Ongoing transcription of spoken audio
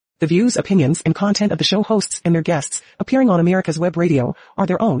The views, opinions, and content of the show hosts and their guests appearing on America's Web Radio are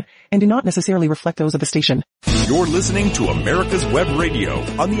their own and do not necessarily reflect those of the station. You're listening to America's Web Radio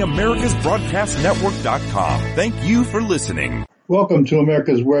on the AmericasBroadcastNetwork.com. Thank you for listening. Welcome to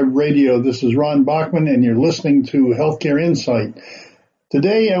America's Web Radio. This is Ron Bachman, and you're listening to Healthcare Insight.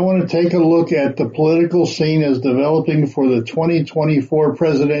 Today, I want to take a look at the political scene as developing for the 2024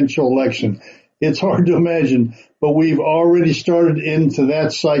 presidential election. It's hard to imagine, but we've already started into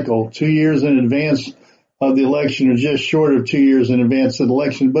that cycle 2 years in advance of the election, or just short of 2 years in advance of the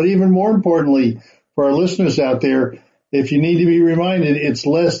election. But even more importantly, for our listeners out there, if you need to be reminded, it's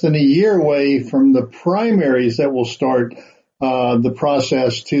less than a year away from the primaries that will start the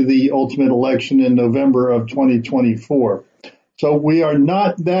process to the ultimate election in November of 2024. So we are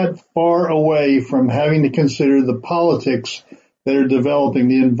not that far away from having to consider the politics that are developing,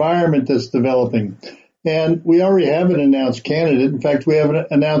 the environment that's developing. And we already have an announced candidate. In fact, we have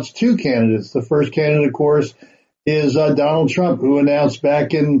announced two candidates. The first candidate, of course, is Donald Trump, who announced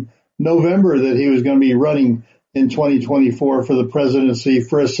back in November that he was going to be running in 2024 for the presidency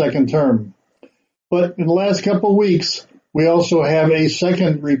for a second term. But in the last couple of weeks, we also have a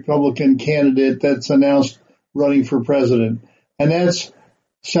second Republican candidate that's announced running for president, and that's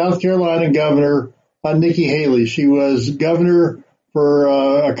South Carolina Governor Nikki Haley. She was governor for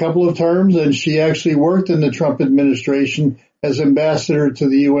a couple of terms, and she actually worked in the Trump administration as ambassador to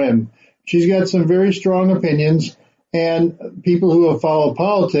the UN. She's got some very strong opinions, and people who have followed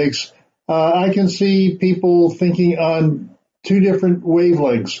politics, I can see people thinking on two different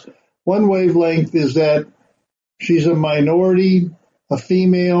wavelengths. One wavelength is that she's a minority, a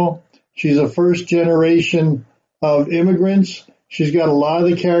female. She's a first generation of immigrants. She's got a lot of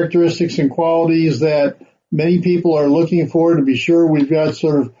the characteristics and qualities that many people are looking for to be sure we've got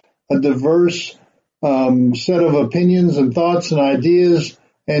sort of a diverse set of opinions and thoughts and ideas.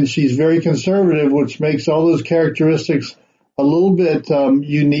 And she's very conservative, which makes all those characteristics a little bit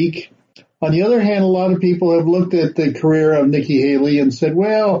unique. On the other hand, a lot of people have looked at the career of Nikki Haley and said,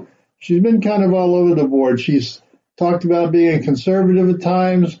 well, she's been kind of all over the board. She's talked about being a conservative at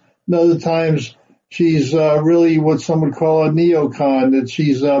times, and other times she's really what some would call a neocon, that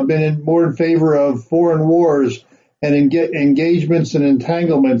she's been more in favor of foreign wars and engagements and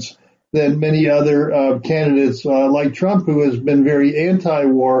entanglements than many other candidates like Trump, who has been very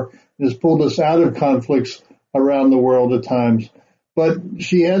anti-war and has pulled us out of conflicts around the world at times. But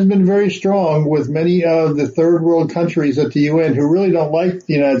she has been very strong with many of the third world countries at the UN who really don't like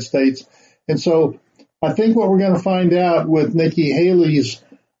the United States. And so I think what we're going to find out with Nikki Haley's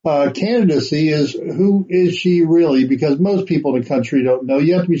candidacy is, who is she really? Because most people in the country don't know.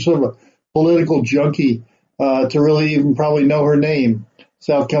 You have to be sort of a political junkie to really even probably know her name.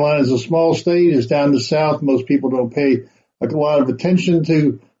 South Carolina is a small state. It's down the south. Most people don't pay a lot of attention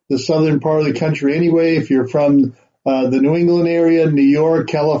to the southern part of the country anyway. If you're from the New England area, New York,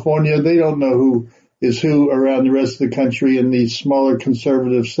 California, they don't know who is who around the rest of the country in these smaller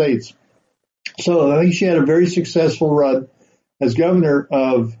conservative states. So I think she had a very successful run as governor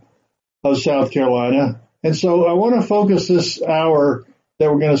of South Carolina. And so I want to focus this hour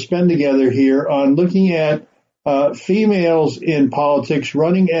that we're going to spend together here on looking at females in politics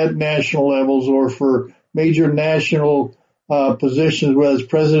running at national levels or for major national positions, whether it's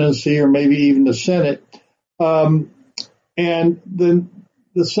presidency or maybe even the Senate. And then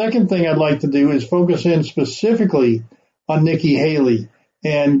the second thing I'd like to do is focus in specifically on Nikki Haley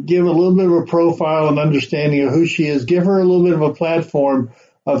and give a little bit of a profile and understanding of who she is, give her a little bit of a platform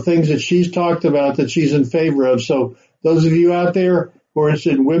of things that she's talked about that she's in favor of. So those of you out there who are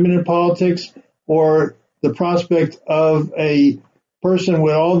interested in women in politics or the prospect of a person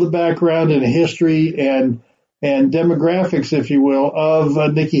with all the background and history and demographics, if you will,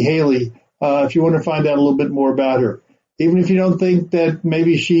 of Nikki Haley, if you want to find out a little bit more about her. Even if you don't think that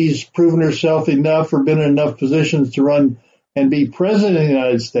maybe she's proven herself enough or been in enough positions to run and be president of the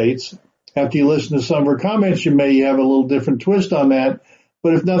United States, after you listen to some of her comments, you may have a little different twist on that.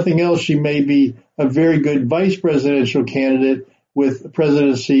 But if nothing else, she may be a very good vice presidential candidate with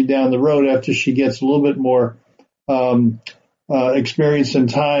presidency down the road after she gets a little bit more experience and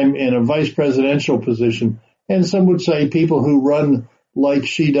time in a vice presidential position. And some would say people who run like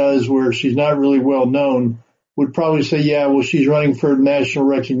she does, where she's not really well known, would probably say, yeah, well, she's running for national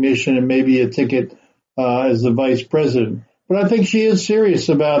recognition and maybe a ticket as the vice president. But I think she is serious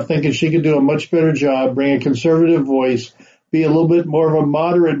about thinking she could do a much better job, bring a conservative voice, be a little bit more of a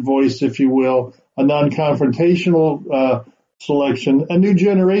moderate voice, if you will, a non-confrontational selection, a new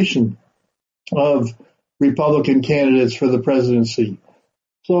generation of Republican candidates for the presidency.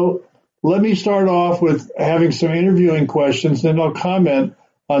 So let me start off with having some interviewing questions, then I'll comment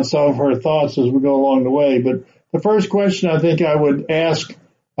on some of her thoughts as we go along the way. But the first question I think I would ask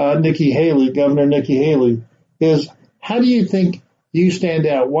Nikki Haley, Governor Nikki Haley, is how do you think you stand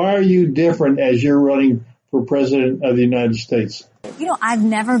out? Why are you different as you're running for President of the United States? You know, I've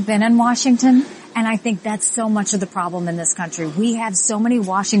never been in Washington, and I think that's so much of the problem in this country. We have so many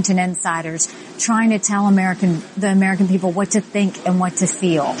Washington insiders trying to tell the American people what to think and what to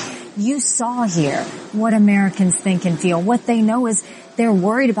feel. You saw here what Americans think and feel. What they know is they're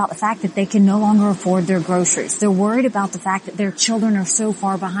worried about the fact that they can no longer afford their groceries. They're worried about the fact that their children are so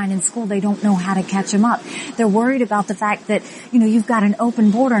far behind in school they don't know how to catch them up. They're worried about the fact that, you know, you've got an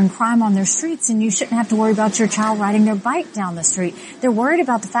open border and crime on their streets and you shouldn't have to worry about your child riding their bike down the street. They're worried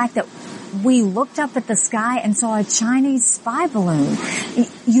about the fact that we looked up at the sky and saw a Chinese spy balloon.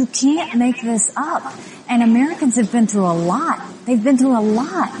 You can't make this up. And Americans have been through a lot. They've been through a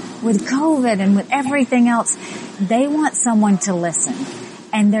lot with COVID and with everything else. They want someone to listen.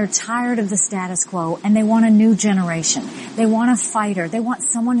 And they're tired of the status quo, and they want a new generation. They want a fighter. They want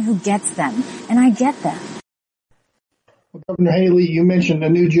someone who gets them. And I get that. Well, Governor Haley, you mentioned a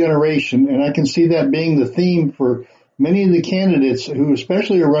new generation, and I can see that being the theme for many of the candidates who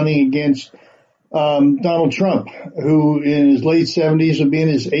especially are running against Donald Trump, who in his late 70s will be in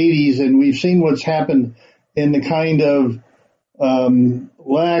his 80s, and we've seen what's happened in the kind of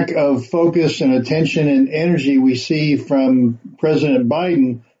lack of focus and attention and energy we see from President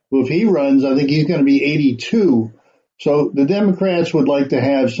Biden. Well, if he runs, I think he's going to be 82. So the Democrats would like to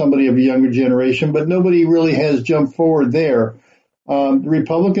have somebody of a younger generation, but nobody really has jumped forward there. The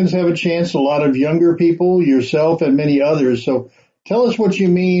Republicans have a chance, a lot of younger people, yourself and many others. So tell us what you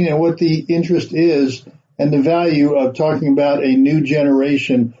mean and what the interest is and the value of talking about a new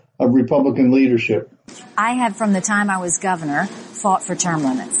generation of Republican leadership. I have, from the time I was governor, fought for term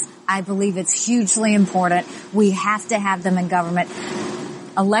limits. I believe it's hugely important. We have to have them in government.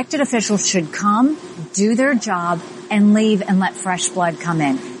 Elected officials should come, do their job, and leave and let fresh blood come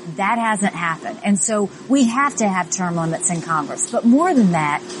in. That hasn't happened. And so we have to have term limits in Congress. But more than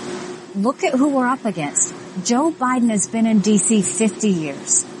that, look at who we're up against. Joe Biden has been in D.C. 50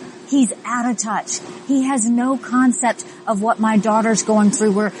 years. He's out of touch. He has no concept of what my daughter's going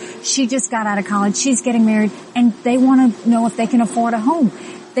through, where she just got out of college, she's getting married, and they want to know if they can afford a home.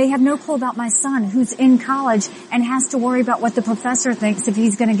 They have no clue about my son, who's in college and has to worry about what the professor thinks if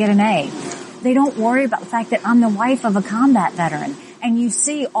he's going to get an A. They don't worry about the fact that I'm the wife of a combat veteran. And you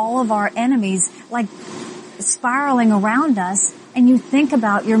see all of our enemies like spiraling around us, and you think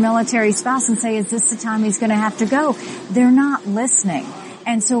about your military spouse and say, is this the time he's going to have to go? They're not listening.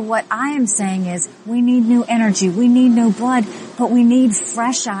 And so what I am saying is we need new energy, we need new blood, but we need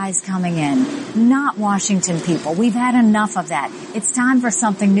fresh eyes coming in, not Washington people. We've had enough of that. It's time for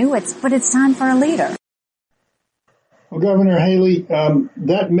something new, but it's time for a leader. Well, Governor Haley,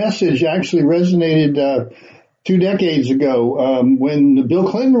 that message actually resonated 2 decades ago when Bill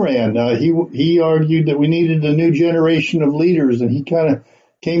Clinton ran. He argued that we needed a new generation of leaders, and he kind of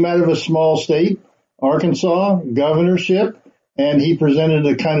came out of a small state, Arkansas, governorship, and he presented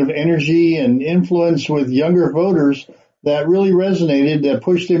a kind of energy and influence with younger voters that really resonated, that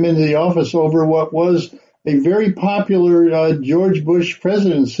pushed him into the office over what was a very popular George Bush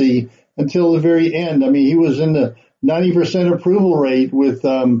presidency until the very end. I mean, he was in the 90% approval rate with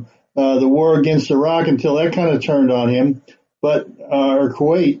the war against Iraq until that kind of turned on him, or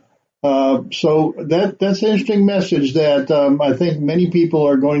Kuwait. So that's an interesting message that I think many people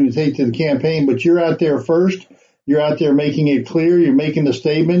are going to take to the campaign, but you're out there first. You're out there making it clear. You're making the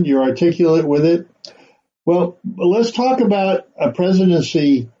statement. You're articulate with it. Well, let's talk about a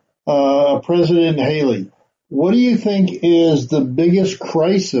presidency, President Haley. What do you think is the biggest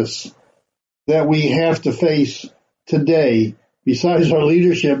crisis that we have to face today, besides our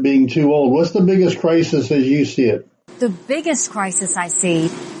leadership being too old? What's the biggest crisis as you see it? The biggest crisis I see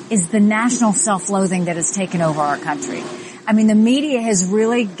is the national self-loathing that has taken over our country. I mean, the media has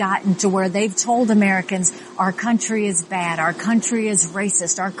really gotten to where they've told Americans our country is bad, our country is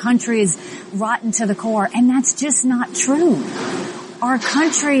racist, our country is rotten to the core, and that's just not true. Our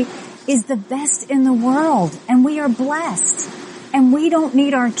country is the best in the world, and we are blessed. And we don't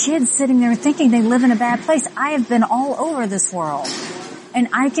need our kids sitting there thinking they live in a bad place. I have been all over this world. And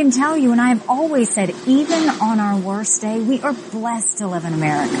I can tell you, and I have always said, even on our worst day, we are blessed to live in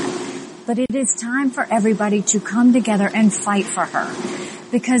America. But it is time for everybody to come together and fight for her.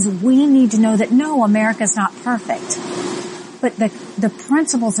 Because we need to know that, no, America's not perfect. But the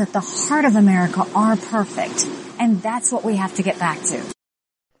principles at the heart of America are perfect. And that's what we have to get back to.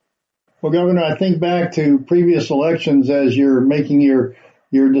 Well, Governor, I think back to previous elections as you're making your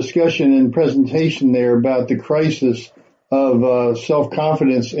discussion and presentation there about the crisis of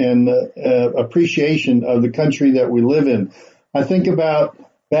self-confidence and appreciation of the country that we live in. I think about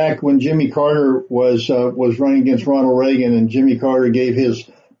back when Jimmy Carter was running against Ronald Reagan, and Jimmy Carter gave his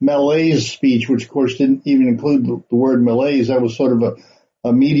malaise speech, which of course didn't even include the word malaise. That was sort of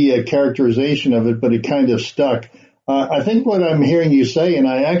a media characterization of it, but it kind of stuck. I think what I'm hearing you say, and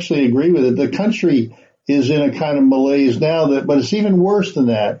I actually agree with it, the country is in a kind of malaise now, but it's even worse than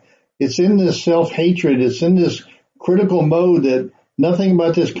that. It's in this self-hatred. It's in this critical mode that nothing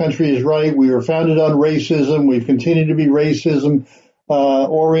about this country is right. We were founded on racism. We've continued to be racism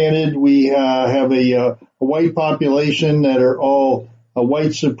oriented. We have a white population that are all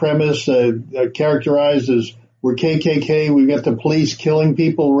white supremacists, characterized as we're KKK. We've got the police killing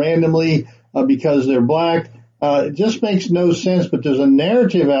people randomly because they're black. It just makes no sense, but there's a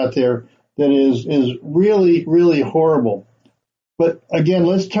narrative out there that is really, really horrible. But again,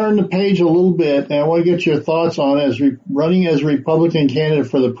 let's turn the page a little bit, and I want to get your thoughts on running as a Republican candidate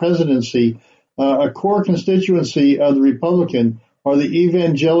for the presidency. A core constituency of the Republican are the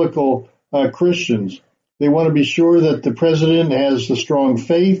evangelical Christians. They want to be sure that the president has a strong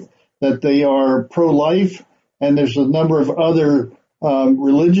faith, that they are pro-life, and there's a number of other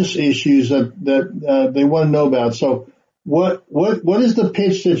religious issues that they want to know about. So what is the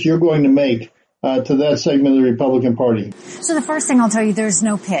pitch that you're going to make to that segment of the Republican Party? So the first thing I'll tell you, there's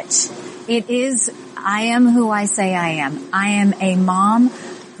no pitch. It is, I am who I say I am. I am a mom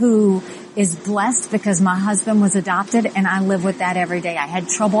who is blessed because my husband was adopted, and I live with that every day. I had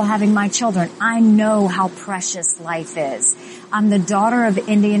trouble having my children. I know how precious life is. I'm the daughter of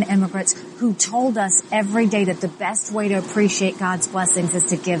Indian immigrants who told us every day that the best way to appreciate God's blessings is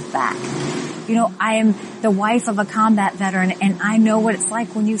to give back. You know, I am the wife of a combat veteran, and I know what it's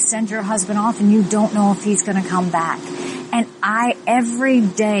like when you send your husband off and you don't know if he's going to come back. And every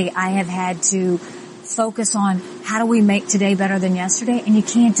day I have had to focus on how do we make today better than yesterday, and you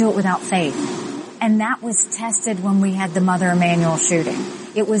can't do it without faith. And that was tested when we had the Mother Emanuel shooting.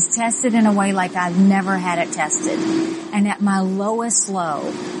 It was tested in a way like I've never had it tested. And at my lowest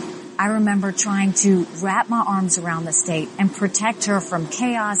low, I remember trying to wrap my arms around the state and protect her from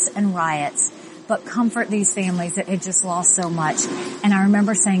chaos and riots, but comfort these families that had just lost so much. And I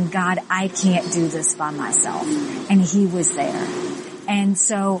remember saying, God, I can't do this by myself. And he was there. And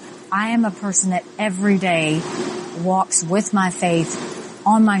so I am a person that every day walks with my faith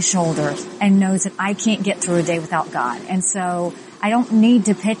on my shoulders and knows that I can't get through a day without God. And so I don't need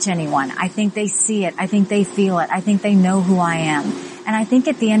to pitch anyone. I think they see it. I think they feel it. I think they know who I am. And I think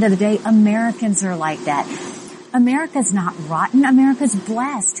at the end of the day, Americans are like that. America's not rotten. America's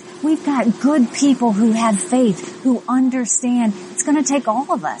blessed. We've got good people who have faith, who understand it's going to take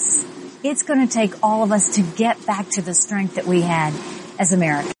all of us. It's going to take all of us to get back to the strength that we had as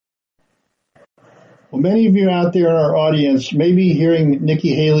Americans. Well, many of you out there in our audience may be hearing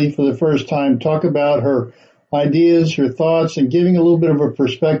Nikki Haley for the first time talk about her ideas, her thoughts, and giving a little bit of a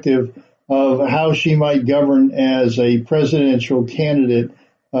perspective of how she might govern as a presidential candidate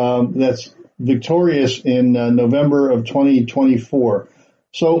that's victorious in November of 2024.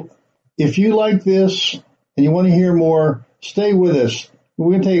 So if you like this and you want to hear more, stay with us.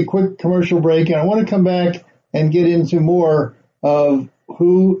 We're going to take a quick commercial break, and I want to come back and get into more of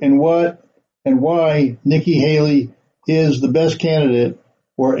who and what and why Nikki Haley is the best candidate,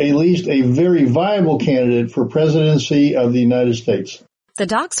 or at least a very viable candidate for presidency of the United States. The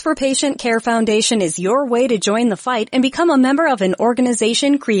Docs for Patient Care Foundation is your way to join the fight and become a member of an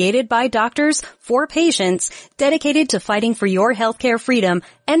organization created by doctors for patients dedicated to fighting for your healthcare freedom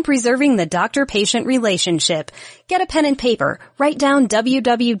and preserving the doctor-patient relationship. Get a pen and paper. Write down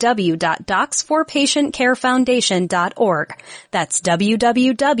www.docsforpatientcarefoundation.org. That's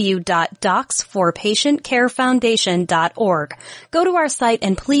www.docsforpatientcarefoundation.org. Go to our site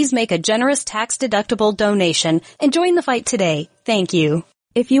and please make a generous tax-deductible donation and join the fight today. Thank you.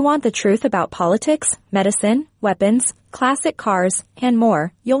 If you want the truth about politics, medicine, weapons, classic cars, and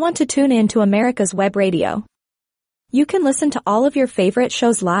more, you'll want to tune in to America's Web Radio. You can listen to all of your favorite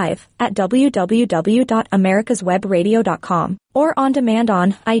shows live at www.americaswebradio.com or on demand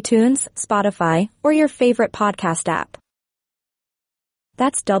on iTunes, Spotify, or your favorite podcast app.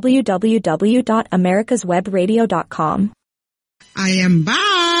 That's www.americaswebradio.com. I am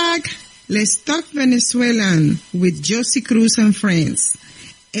back. Let's talk Venezuelan with Josie Cruz and friends.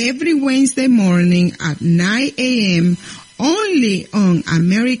 Every Wednesday morning at 9 a.m. only on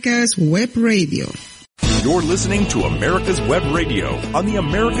America's Web Radio. You're listening to America's Web Radio on the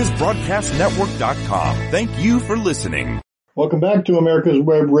AmericasBroadcastNetwork.com. Thank you for listening. Welcome back to America's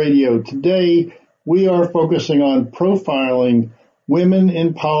Web Radio. Today, we are focusing on profiling women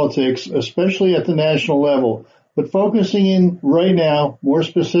in politics, especially at the national level. But focusing in right now, more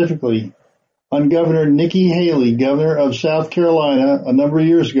specifically, on Governor Nikki Haley, governor of South Carolina, a number of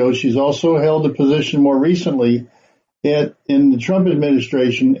years ago. She's also held a position more recently in the Trump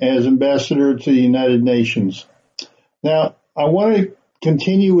administration as ambassador to the United Nations. Now, I want to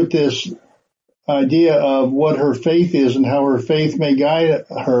continue with this idea of what her faith is and how her faith may guide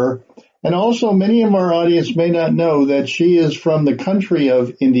her. And also, many of our audience may not know that she is from the country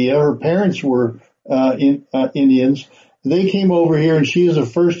of India. Her parents were Indians. They came over here, and she is a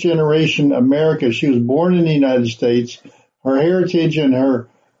first-generation American. She was born in the United States. Her heritage and her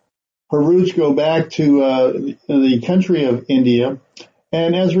roots go back to the country of India.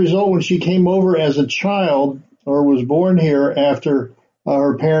 And as a result, when she came over as a child or was born here after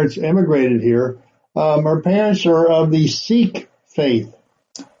her parents immigrated here, her parents are of the Sikh faith,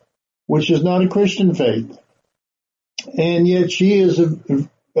 which is not a Christian faith. And yet she is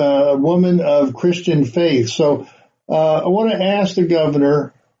a woman of Christian faith. So I want to ask the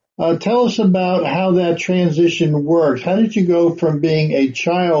governor, tell us about how that transition works. How did you go from being a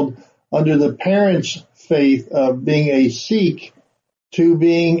child under the parents' faith of being a Sikh to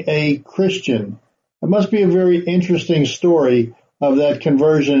being a Christian? It must be a very interesting story of that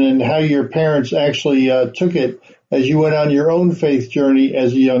conversion and how your parents actually took it as you went on your own faith journey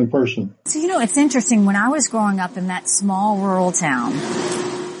as a young person. So, it's interesting. When I was growing up in that small rural town,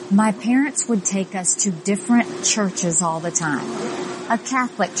 my parents would take us to different churches all the time. A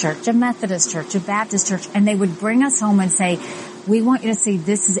Catholic church, a Methodist church, a Baptist church, and they would bring us home and say, we want you to see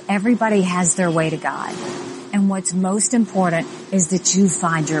everybody has their way to God. And what's most important is that you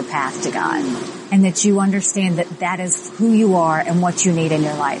find your path to God and that you understand that is who you are and what you need in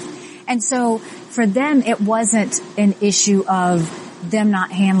your life. And so for them, it wasn't an issue of them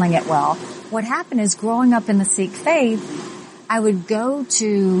not handling it well. What happened is growing up in the Sikh faith, I would go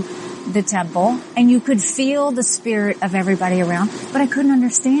to the temple and you could feel the spirit of everybody around, but I couldn't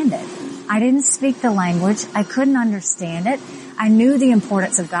understand it. I didn't speak the language. I couldn't understand it. I knew the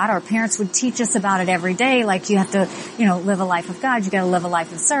importance of God. Our parents would teach us about it every day, like you have to, live a life of God. You got to live a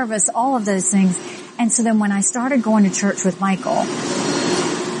life of service, all of those things. And so then when I started going to church with Michael,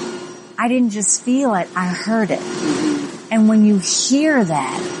 I didn't just feel it, I heard it. And when you hear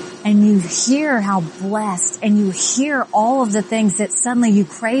that, and you hear how blessed, and you hear all of the things that suddenly you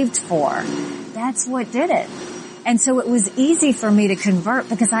craved for, that's what did it. And so it was easy for me to convert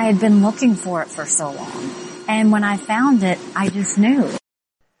because I had been looking for it for so long. And when I found it, I just knew.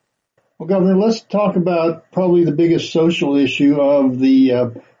 Well, Governor, let's talk about probably the biggest social issue of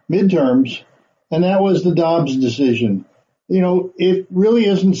the midterms, and that was the Dobbs decision. It really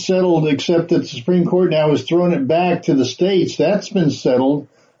isn't settled except that the Supreme Court now has thrown it back to the states. That's been settled,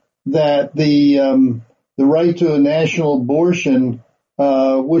 that the right to a national abortion,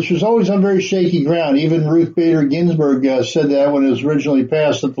 which was always on very shaky ground. Even Ruth Bader Ginsburg said that when it was originally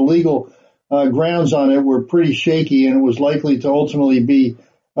passed, that the legal grounds on it were pretty shaky and it was likely to ultimately be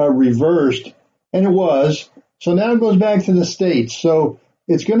reversed. And it was. So now it goes back to the states. So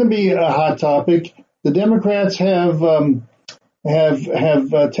it's going to be a hot topic. The Democrats have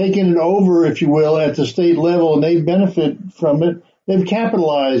taken it over, if you will, at the state level, and they benefit from it. They've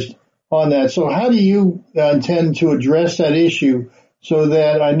capitalized on that. So how do you intend to address that issue so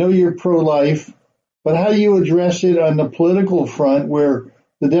that I know you're pro-life, but how do you address it on the political front where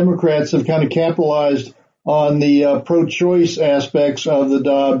the Democrats have kind of capitalized on the pro-choice aspects of the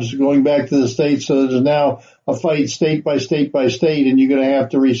Dobbs going back to the states, so there's now a fight state by state by state, and you're going to have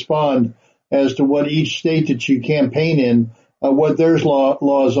to respond as to what each state that you campaign in, what their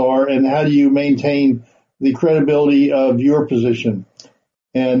laws are, and how do you maintain the credibility of your position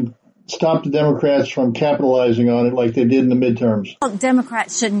and stop the Democrats from capitalizing on it like they did in the midterms. Well,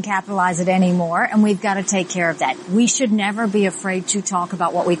 Democrats shouldn't capitalize it anymore, and we've got to take care of that. We should never be afraid to talk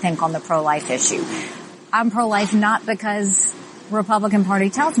about what we think on the pro-life issue. I'm pro-life not because the Republican Party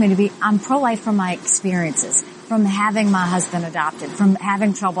tells me to be. I'm pro-life from my experiences, from having my husband adopted, from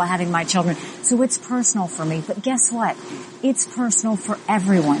having trouble having my children. So it's personal for me. But guess what? It's personal for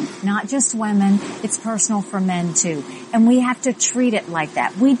everyone, not just women. It's personal for men too. And we have to treat it like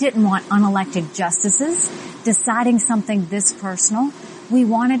that. We didn't want unelected justices deciding something this personal. We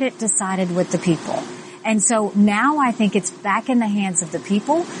wanted it decided with the people. And so now I think it's back in the hands of the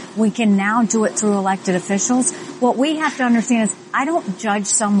people. We can now do it through elected officials. What we have to understand is I don't judge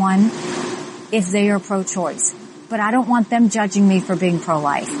someone if they are pro-choice, but I don't want them judging me for being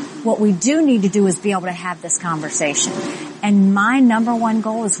pro-life. What we do need to do is be able to have this conversation. And my number one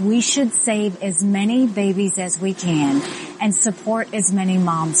goal is we should save as many babies as we can. and support as many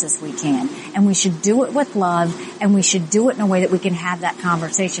moms as we can. And we should do it with love, and we should do it in a way that we can have that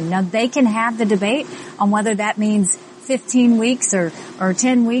conversation. Now, they can have the debate on whether that means 15 weeks or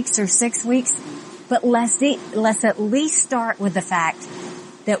 10 weeks or 6 weeks, but let's at least start with the fact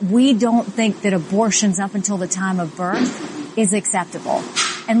that we don't think that abortions up until the time of birth is acceptable.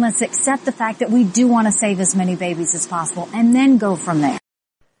 And let's accept the fact that we do want to save as many babies as possible, and then go from there.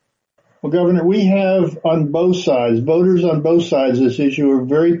 Well, Governor, we have on both sides, voters on both sides of this issue are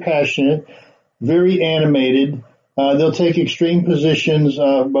very passionate, very animated. They'll take extreme positions,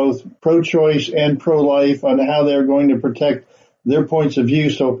 both pro-choice and pro-life, on how they're going to protect their points of view.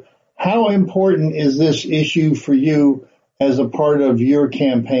 So how important is this issue for you as a part of your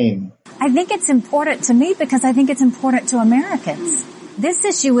campaign? I think it's important to me because I think it's important to Americans. This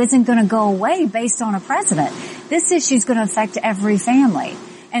issue isn't going to go away based on a president. This issue is going to affect every family.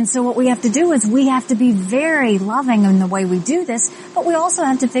 And so what we have to do is we have to be very loving in the way we do this, but we also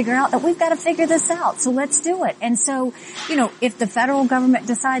have to figure out that we've got to figure this out. So let's do it. And so, if the federal government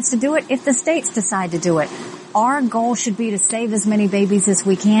decides to do it, if the states decide to do it, our goal should be to save as many babies as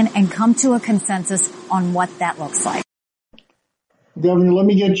we can and come to a consensus on what that looks like. Governor, let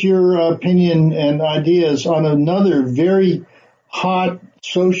me get your opinion and ideas on another very hot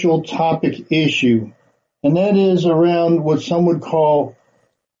social topic issue, and that is around what some would call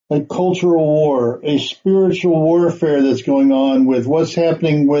a cultural war, a spiritual warfare that's going on with what's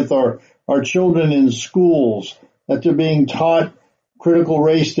happening with our children in schools, that they're being taught critical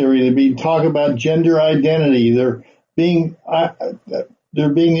race theory, they're being taught about gender identity, they're being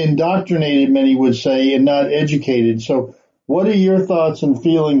indoctrinated, many would say, and not educated. So what are your thoughts and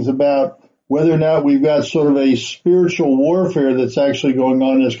feelings about whether or not we've got sort of a spiritual warfare that's actually going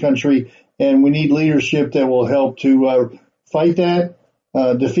on in this country, and we need leadership that will help to fight that,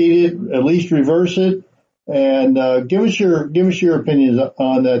 defeat it, at least reverse it, and give us your opinions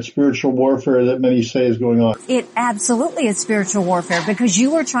on that spiritual warfare that many say is going on. It absolutely is spiritual warfare, because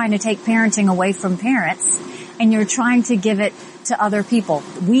you are trying to take parenting away from parents and you're trying to give it to other people.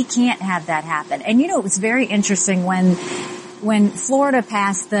 We can't have that happen. And it was very interesting when Florida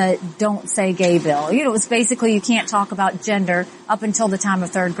passed the Don't Say Gay bill. It was basically you can't talk about gender up until the time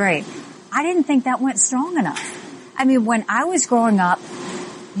of third grade. I didn't think that went strong enough. I mean, when I was growing up,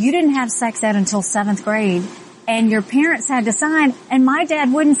 you didn't have sex ed until 7th grade, and your parents had to sign, and my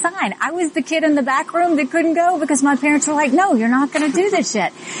dad wouldn't sign. I was the kid in the back room that couldn't go because my parents were like, no, you're not going to do this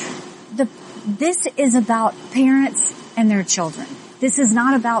yet. This is about parents and their children. This is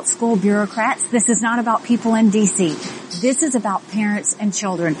not about school bureaucrats. This is not about people in D.C. This is about parents and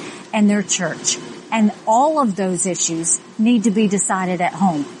children and their church. And all of those issues need to be decided at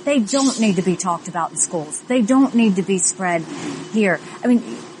home. They don't need to be talked about in schools. They don't need to be spread here. I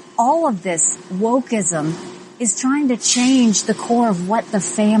mean, all of this wokeism is trying to change the core of what the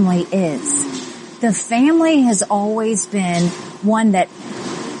family is. The family has always been one that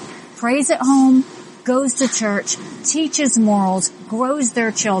prays at home, goes to church, teaches morals, grows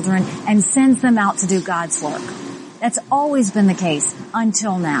their children, and sends them out to do God's work. That's always been the case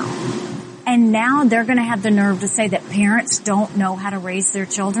until now. And now they're going to have the nerve to say that parents don't know how to raise their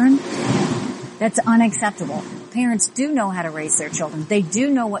children. That's unacceptable. Parents do know how to raise their children. They do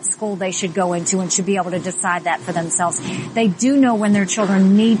know what school they should go into and should be able to decide that for themselves. They do know when their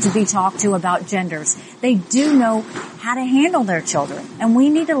children need to be talked to about genders. They do know how to handle their children. And we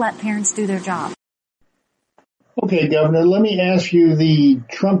need to let parents do their job. Okay, Governor, let me ask you the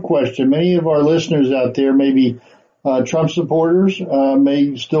Trump question. Many of our listeners out there may be Trump supporters,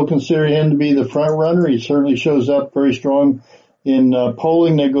 may still consider him to be the front runner. He certainly shows up very strong in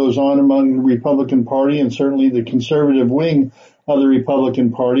polling that goes on among the Republican Party and certainly the conservative wing of the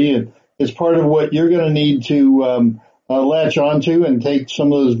Republican Party. And it's part of what you're going to need to latch onto and take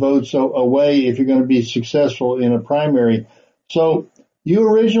some of those votes away if you're going to be successful in a primary. So you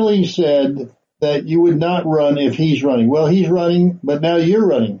originally said that you would not run if he's running. Well, he's running, but now you're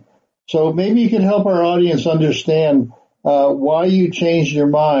running. So maybe you could help our audience understand why you changed your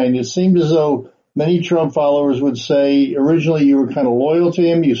mind. It seemed as though many Trump followers would say originally you were kind of loyal to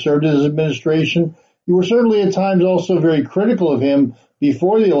him. You served in his administration. You were certainly at times also very critical of him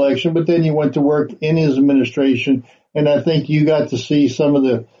before the election, but then you went to work in his administration. And I think you got to see some of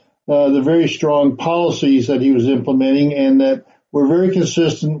the very strong policies that he was implementing and that were very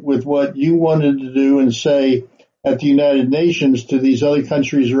consistent with what you wanted to do and say at the United Nations to these other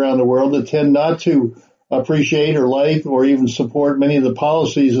countries around the world that tend not to appreciate or like or even support many of the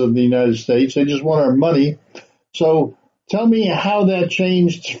policies of the United States. They just want our money. So tell me how that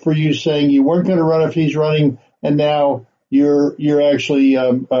changed for you, saying you weren't going to run if he's running, and now you're actually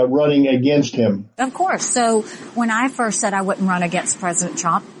running against him. Of course. So when I first said I wouldn't run against President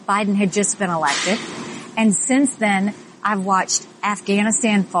Trump, Biden had just been elected. And since then, I've watched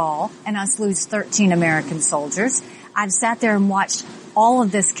Afghanistan fall and us lose 13 American soldiers. I've sat there and watched all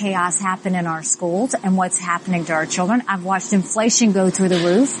of this chaos happen in our schools and what's happening to our children. I've watched inflation go through the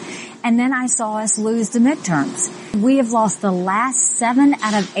roof. And then I saw us lose the midterms. We have lost the last 7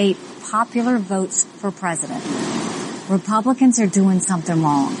 out of 8 popular votes for president. Republicans are doing something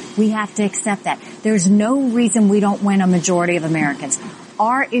wrong. We have to accept that. There's no reason we don't win a majority of Americans.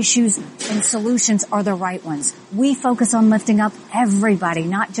 Our issues and solutions are the right ones. We focus on lifting up everybody,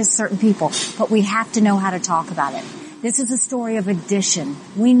 not just certain people, but we have to know how to talk about it. This is a story of addition.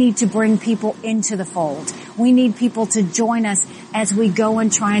 We need to bring people into the fold. We need people to join us as we go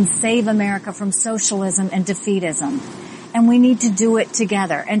and try and save America from socialism and defeatism. And we need to do it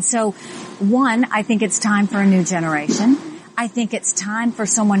together. And so, one, I think it's time for a new generation. I think it's time for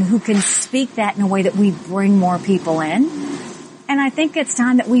someone who can speak that in a way that we bring more people in. And I think it's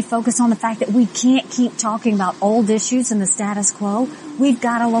time that we focus on the fact that we can't keep talking about old issues and the status quo. We've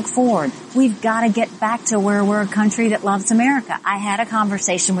got to look forward. We've got to get back to where we're a country that loves America. I had a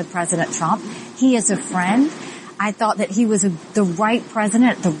conversation with President Trump. He is a friend. I thought that he was the right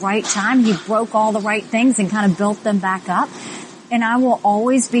president at the right time. He broke all the right things and kind of built them back up. And I will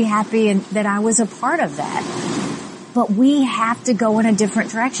always be happy that I was a part of that. But we have to go in a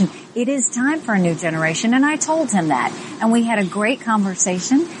different direction. It is time for a new generation, and I told him that. And we had a great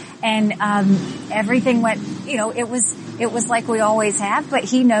conversation, and everything went, it was like we always have, but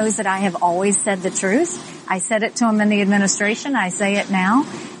he knows that I have always said the truth. I said it to him in the administration, I say it now,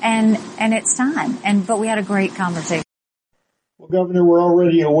 and it's time. But we had a great conversation. Well, Governor, we're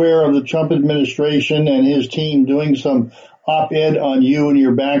already aware of the Trump administration and his team doing some op-ed on you and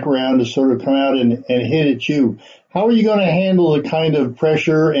your background to sort of come out and hit at you. How are you going to handle the kind of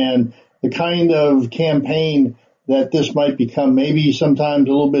pressure and the kind of campaign that this might become? Maybe sometimes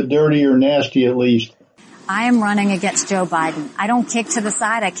a little bit dirty or nasty at least. I am running against Joe Biden. I don't kick to the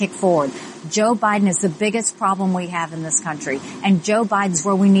side, I kick forward. Joe Biden is the biggest problem we have in this country. And Joe Biden's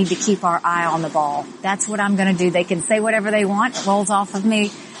where we need to keep our eye on the ball. That's what I'm going to do. They can say whatever they want. It rolls off of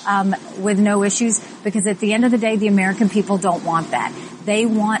me with no issues, because at the end of the day, the American people don't want that. They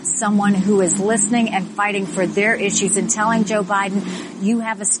want someone who is listening and fighting for their issues and telling Joe Biden, you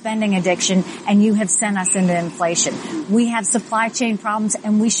have a spending addiction and you have sent us into inflation. We have supply chain problems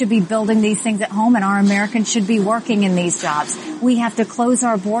and we should be building these things at home, and our Americans should be working in these jobs. We have to close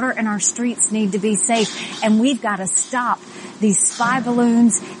our border and our streets need to be safe. And we've got to stop these spy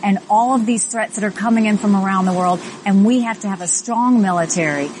balloons and all of these threats that are coming in from around the world. And we have to have a strong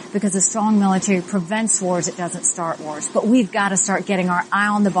military, because a strong military prevents wars. It doesn't start wars. But we've got to start getting our eye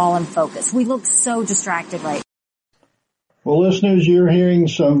on the ball and focus. We look so distracted right now. Well, listeners, you're hearing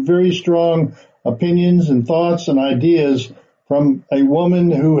some very strong opinions and thoughts and ideas from a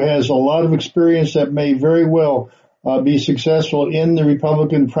woman who has a lot of experience that may very well be successful in the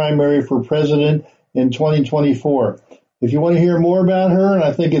Republican primary for president in 2024. If you want to hear more about her, and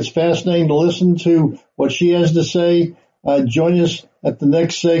I think it's fascinating to listen to what she has to say, join us at the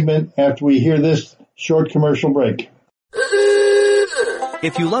next segment after we hear this short commercial break.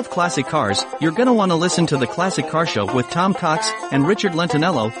 If you love classic cars, you're going to want to listen to the Classic Car Show with Tom Cox and Richard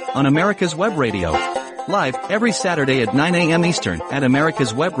Lentinello on America's Web Radio. Live every Saturday at 9 a.m. Eastern at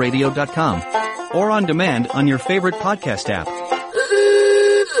americaswebradio.com or on demand on your favorite podcast app.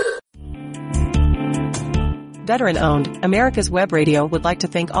 Veteran-owned, America's Web Radio would like to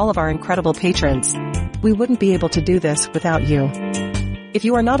thank all of our incredible patrons. We wouldn't be able to do this without you. If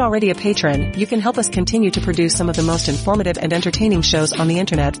you are not already a patron, you can help us continue to produce some of the most informative and entertaining shows on the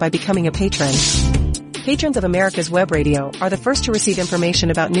internet by becoming a patron. Patrons of America's Web Radio are the first to receive information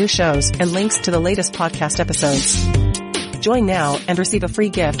about new shows and links to the latest podcast episodes. Join now and receive a free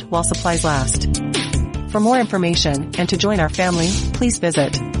gift while supplies last. For more information and to join our family, please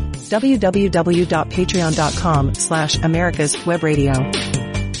visit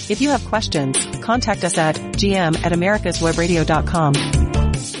www.patreon.com/americaswebradio. If you have questions, contact us at gm@americaswebradio.com.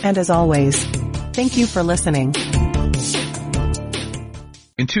 And as always, thank you for listening.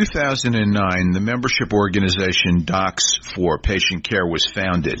 In 2009, the membership organization Docs for Patient Care was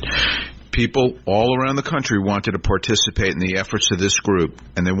founded. People all around the country wanted to participate in the efforts of this group,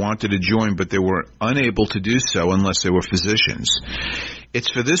 and they wanted to join, but they were unable to do so unless they were physicians. It's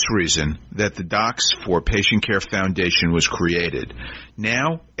for this reason that the Docs for Patient Care Foundation was created.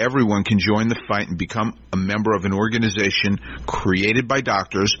 Now, everyone can join the fight and become a member of an organization created by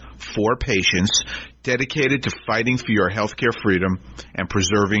doctors for patients dedicated to fighting for your healthcare freedom and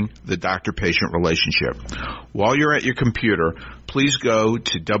preserving the doctor-patient relationship. While you're at your computer, please go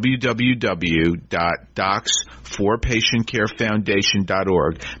to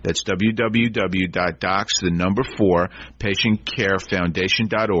www.docs4patientcarefoundation.org. That's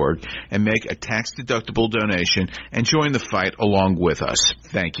www.docs4patientcarefoundation.org and make a tax-deductible donation and join the fight along with us.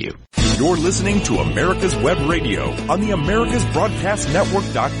 Thank you. You're listening to America's Web Radio on the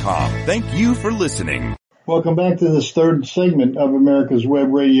AmericasBroadcastNetwork.com. Thank you for listening. Welcome back to this third segment of America's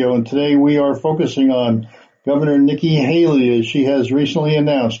Web Radio, and today we are focusing on Governor Nikki Haley as she has recently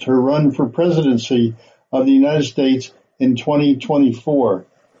announced her run for presidency of the United States in 2024.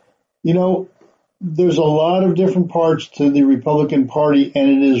 You know, there's a lot of different parts to the Republican Party, and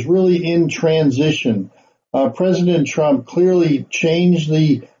it is really in transition. President Trump clearly changed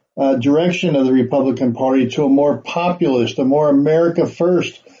the direction of the Republican Party to a more populist, a more America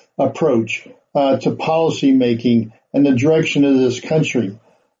First approach to policy making and the direction of this country.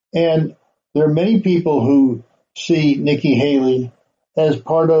 And there are many people who see Nikki Haley as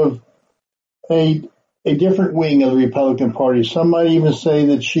part of a different wing of the Republican Party. Some might even say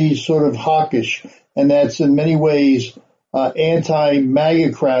that she's sort of hawkish, and that's in many ways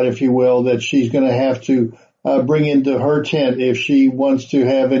anti-MAGA crowd, if you will, that she's going to have to bring into her tent if she wants to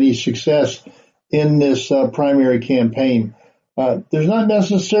have any success in this primary campaign. There's not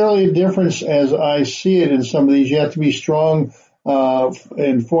necessarily a difference as I see it in some of these. You have to be strong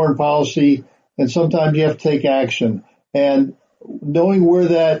in foreign policy, and sometimes you have to take action. And knowing where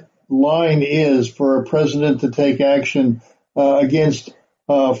that line is for a president to take action against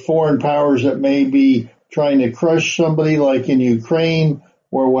foreign powers that may be trying to crush somebody, like in Ukraine,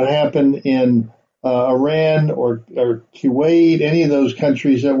 or what happened in Iran or Kuwait, any of those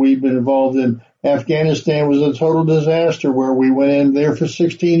countries that we've been involved in. Afghanistan was a total disaster where we went in there for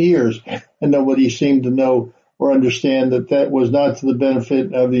 16 years and nobody seemed to know or understand that that was not to the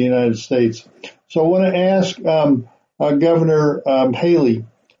benefit of the United States. So I want to ask Governor Haley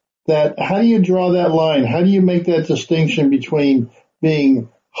that how do you draw that line? How do you make that distinction between being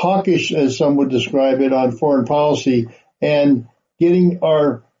hawkish, as some would describe it, on foreign policy and getting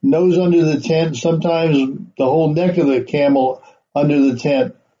our nose under the tent, sometimes the whole neck of the camel under the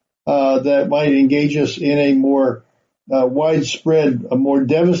tent, that might engage us in a more widespread, a more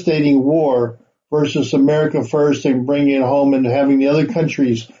devastating war versus America First and bringing it home and having the other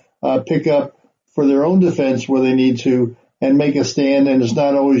countries pick up for their own defense where they need to and make a stand. And it's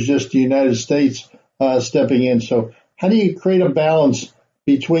not always just the United States stepping in. So how do you create a balance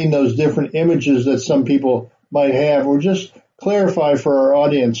between those different images that some people might have, or just clarify for our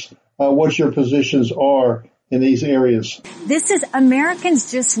audience what your positions are in these areas? This is,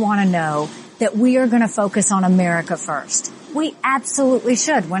 Americans just want to know that we are going to focus on America first. We absolutely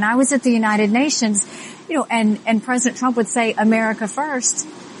should. When I was at the United Nations, and President Trump would say America first,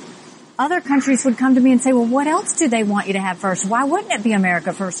 other countries would come to me and say, well, what else do they want you to have first? Why wouldn't it be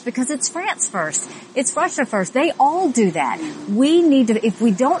America first? Because it's France first. It's Russia first. They all do that. We need to, if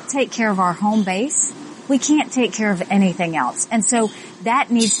we don't take care of our home base, we can't take care of anything else. And so that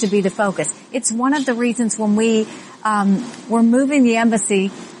needs to be the focus. It's one of the reasons when we were moving the embassy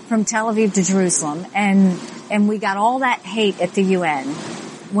from Tel Aviv to Jerusalem and we got all that hate at the UN.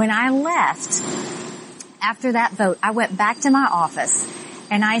 When I left, after that vote, I went back to my office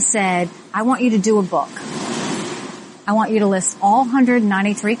and I said, I want you to do a book. I want you to list all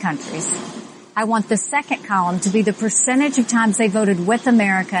 193 countries. I want the second column to be the percentage of times they voted with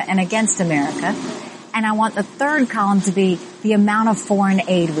America and against America. And I want the third column to be the amount of foreign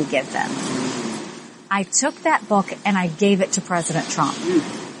aid we give them. I took that book and I gave it to President Trump.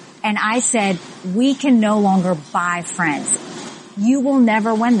 And I said, we can no longer buy friends. You will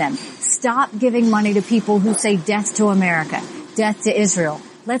never win them. Stop giving money to people who say death to America, death to Israel.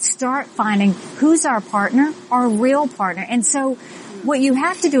 Let's start finding who's our partner, our real partner. And so what you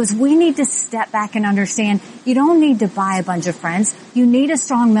have to do is we need to step back and understand you don't need to buy a bunch of friends. You need a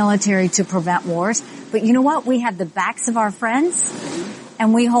strong military to prevent wars. But you know what? We have the backs of our friends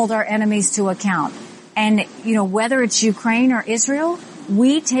and we hold our enemies to account. And, whether it's Ukraine or Israel,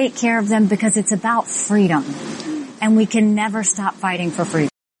 we take care of them because it's about freedom. And we can never stop fighting for freedom.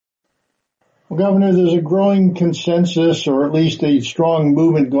 Well, Governor, there's a growing consensus, or at least a strong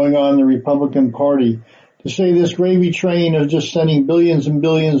movement going on in the Republican Party to say this gravy train of just sending billions and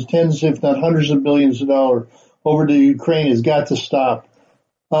billions, tens if not hundreds of billions of dollars over to Ukraine has got to stop.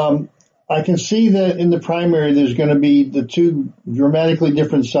 I can see that in the primary there's going to be the two dramatically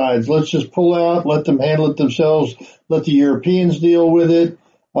different sides. Let's just pull out, let them handle it themselves, let the Europeans deal with it.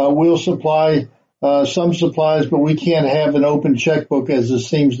 We'll supply some supplies, but we can't have an open checkbook, as this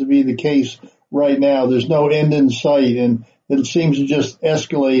seems to be the case right now. There's no end in sight, and it seems to just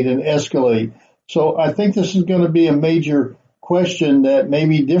escalate and escalate. So I think this is going to be a major question that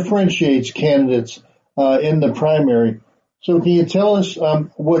maybe differentiates candidates in the primary. So can you tell us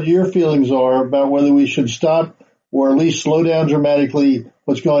what your feelings are about whether we should stop or at least slow down dramatically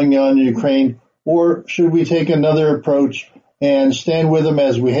what's going on in Ukraine, or should we take another approach and stand with them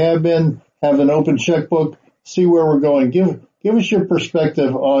as we have been, have an open checkbook, see where we're going? Give us your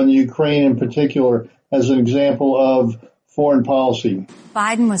perspective on Ukraine in particular as an example of foreign policy.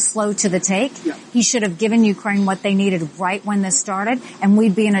 Biden was slow to the take. Yeah. He should have given Ukraine what they needed right when this started, and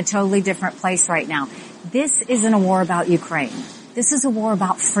we'd be in a totally different place right now. This isn't a war about Ukraine. This is a war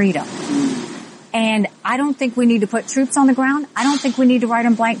about freedom. And I don't think we need to put troops on the ground. I don't think we need to write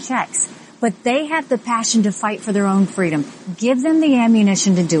them blank checks. But they have the passion to fight for their own freedom. Give them the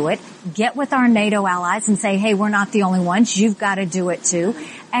ammunition to do it. Get with our NATO allies and say, hey, we're not the only ones. You've got to do it too.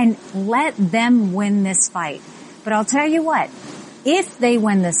 And let them win this fight. But I'll tell you what, if they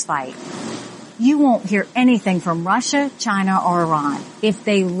win this fight, you won't hear anything from Russia, China, or Iran. If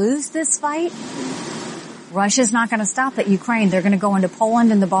they lose this fight, Russia's not going to stop at Ukraine. They're going to go into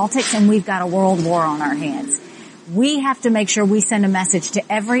Poland and the Baltics, and we've got a world war on our hands. We have to make sure we send a message to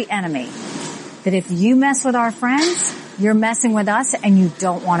every enemy that if you mess with our friends, you're messing with us, and you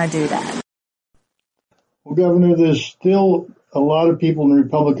don't want to do that. Well, Governor, there's still a lot of people in the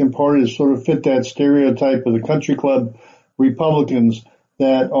Republican Party that sort of fit that stereotype of the country club Republicans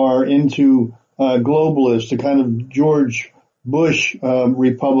that are into globalists, the kind of George Bush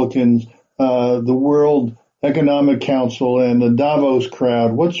Republicans, the World Economic Council and the Davos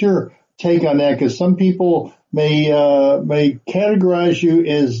crowd. What's your take on that? Because some people may categorize you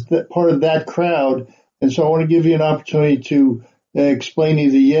as part of that crowd, and so I want to give you an opportunity to explain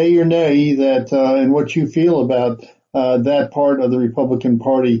either yay or nay that and what you feel about that part of the Republican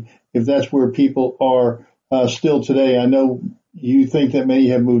Party, if that's where people are still today. I know you think that many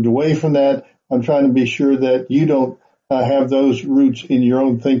have moved away from that. I'm trying to be sure that you don't have those roots in your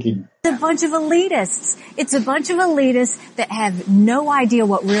own thinking. It's a bunch of elitists. It's a bunch of elitists that have no idea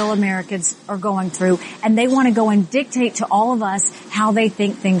what real Americans are going through, and they want to go and dictate to all of us how they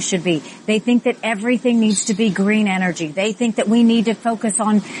think things should be. They think that everything needs to be green energy. They think that we need to focus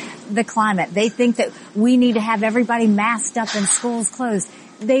on the climate. They think that we need to have everybody masked up and schools closed.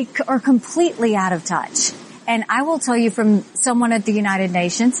 They are completely out of touch. And I will tell you from someone at the United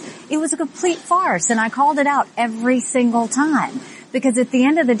Nations, it was a complete farce, and I called it out every single time. Because at the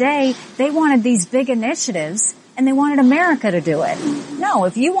end of the day, they wanted these big initiatives, and they wanted America to do it. No,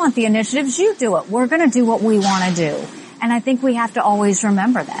 if you want the initiatives, you do it. We're going to do what we want to do. And I think we have to always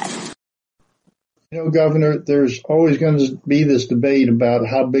remember that. You know, Governor, there's always going to be this debate about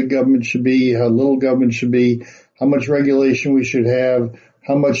how big government should be, how little government should be, how much regulation we should have,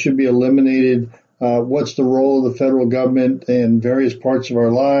 how much should be eliminated, what's the role of the federal government in various parts of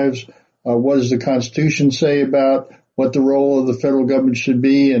our lives, what does the Constitution say about what the role of the federal government should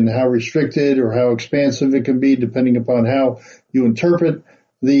be and how restricted or how expansive it can be depending upon how you interpret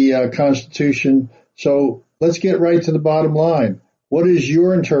the Constitution. So let's get right to the bottom line. What is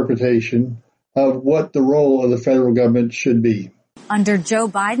your interpretation of what the role of the federal government should be? Under Joe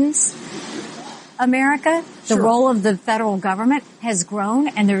Biden's America, the role of the federal government has grown,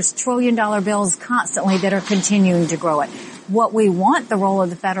 and there's trillion-dollar bills constantly that are continuing to grow it. What we want the role of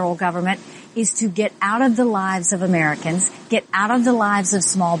the federal government is to get out of the lives of Americans, get out of the lives of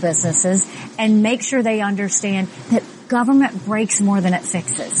small businesses, and make sure they understand that government breaks more than it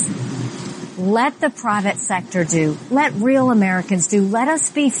fixes. Let the private sector do. Let real Americans do. Let us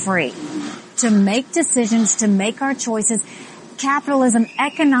be free to make decisions, to make our choices. Capitalism,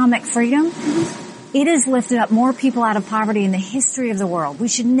 economic freedom, it has lifted up more people out of poverty in the history of the world. We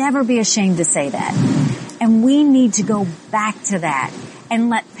should never be ashamed to say that. And we need to go back to that and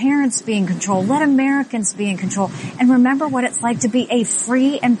let parents be in control, let Americans be in control, and remember what it's like to be a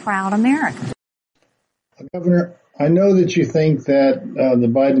free and proud American. Governor, I know that you think that the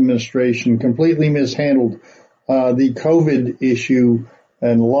Biden administration completely mishandled the COVID issue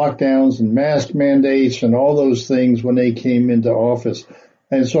and lockdowns and mask mandates and all those things when they came into office.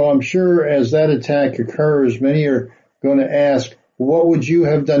 And so I'm sure as that attack occurs, many are going to ask, what would you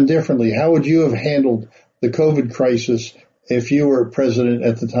have done differently? How would you have handled the COVID crisis if you were president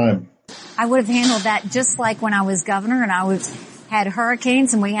at the time? I would have handled that just like when I was governor and had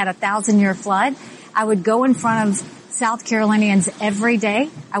hurricanes and we had a 1,000-year flood. I would go in front of South Carolinians every day.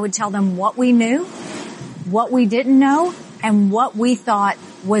 I would tell them what we knew, what we didn't know, and what we thought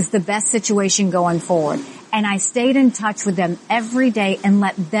was the best situation going forward. And I stayed in touch with them every day and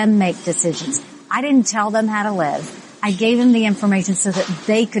let them make decisions. I didn't tell them how to live. I gave them the information so that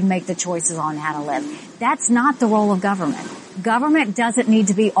they could make the choices on how to live. That's not the role of government. Government doesn't need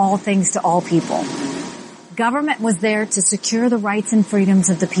to be all things to all people. Government was there to secure the rights and freedoms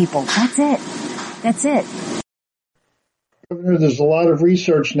of the people. That's it. That's it. Governor, there's a lot of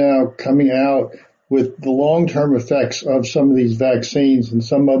research now coming out with the long-term effects of some of these vaccines, and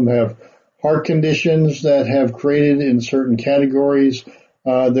some of them have heart conditions that have created in certain categories.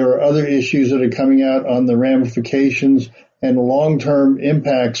 There are other issues that are coming out on the ramifications and long-term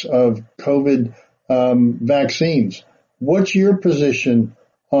impacts of COVID vaccines. What's your position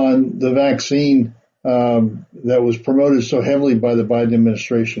on the vaccine that was promoted so heavily by the Biden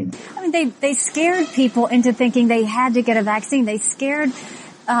administration? I mean, they scared people into thinking they had to get a vaccine. They scared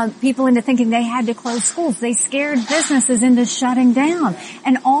people into thinking they had to close schools. They scared businesses into shutting down.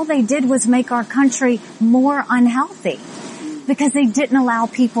 And all they did was make our country more unhealthy because they didn't allow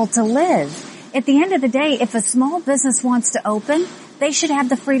people to live. At the end of the day, if a small business wants to open, they should have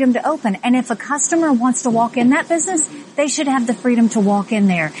the freedom to open. And if a customer wants to walk in that business, they should have the freedom to walk in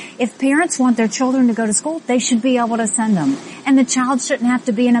there. If parents want their children to go to school, they should be able to send them. And the child shouldn't have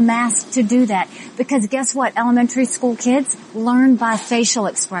to be in a mask to do that. Because guess what? Elementary school kids learn by facial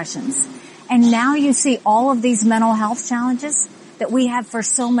expressions. And now you see all of these mental health challenges that we have for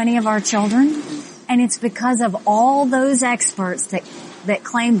so many of our children. And it's because of all those experts that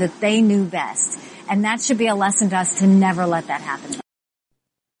claim that they knew best. And that should be a lesson to us to never let that happen.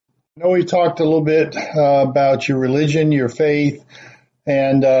 I know we talked a little bit about your religion, your faith,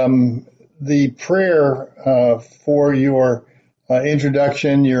 and the prayer for your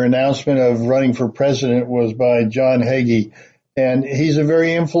introduction, your announcement of running for president was by John Hagee. And he's a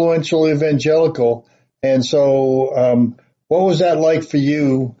very influential evangelical. And so what was that like for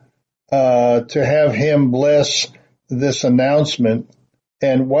you to have him bless this announcement?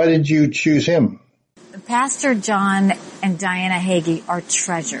 And why did you choose him? Pastor John and Diana Hagee are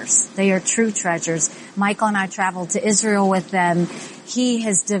treasures. They are true treasures. Michael and I traveled to Israel with them. He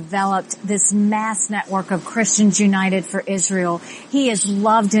has developed this mass network of Christians United for Israel. He is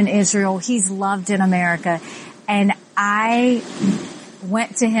loved in Israel. He's loved in America. And I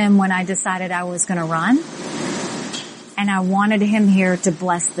went to him when I decided I was going to run. And I wanted him here to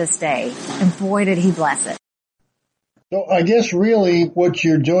bless this day. And boy, did he bless it. So I guess really what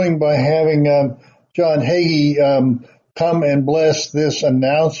you're doing by having John Hagee come and bless this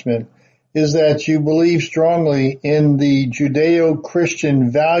announcement is that you believe strongly in the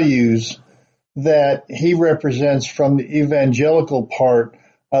Judeo-Christian values that he represents from the evangelical part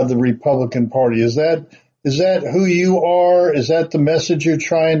of the Republican Party. Is that who you are? Is that the message you're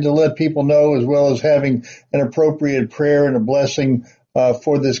trying to let people know, as well as having an appropriate prayer and a blessing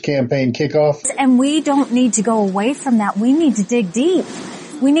for this campaign kickoff? And we don't need to go away from that. We need to dig deep.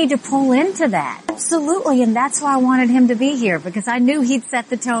 We need to pull into that. Absolutely. And that's why I wanted him to be here, because I knew he'd set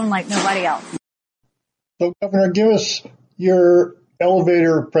the tone like nobody else. So, Governor, give us your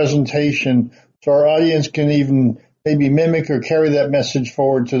elevator presentation so our audience can even maybe mimic or carry that message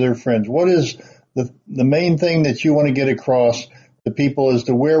forward to their friends. What is the main thing that you want to get across to people as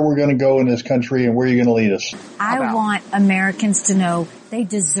to where we're going to go in this country and where you're going to lead us? I want Americans to know they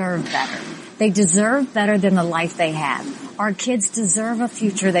deserve better. They deserve better than the life they have. Our kids deserve a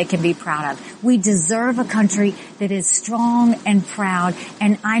future they can be proud of. We deserve a country that is strong and proud,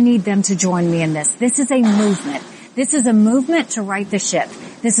 and I need them to join me in this. This is a movement. This is a movement to right the ship.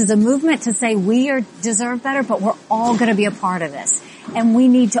 This is a movement to say we deserve better, but we're all going to be a part of this. And we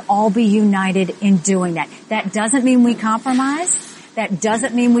need to all be united in doing that. That doesn't mean we compromise. That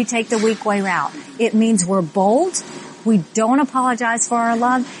doesn't mean we take the weak way out. It means we're bold. We don't apologize for our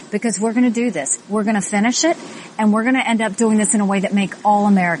love, because we're going to do this. We're going to finish it, and we're going to end up doing this in a way that make all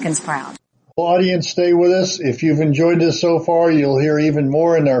Americans proud. Well, audience, stay with us. If you've enjoyed this so far, you'll hear even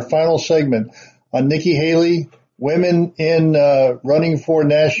more in our final segment on Nikki Haley, women in running for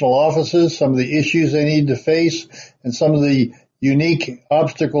national offices, some of the issues they need to face, and some of the unique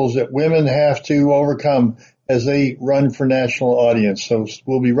obstacles that women have to overcome as they run for national audience. So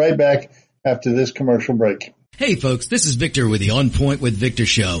we'll be right back after this commercial break. Hey folks, this is Victor with the On Point with Victor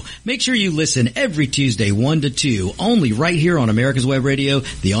show. Make sure you listen every Tuesday 1 to 2, only right here on America's Web Radio,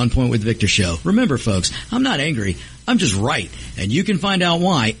 the On Point with Victor show. Remember folks, I'm not angry, I'm just right. And you can find out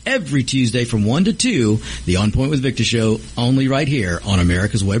why every Tuesday from 1 to 2, the On Point with Victor show, only right here on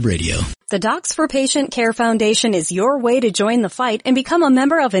America's Web Radio. The Docs for Patient Care Foundation is your way to join the fight and become a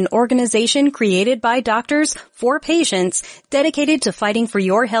member of an organization created by doctors for patients dedicated to fighting for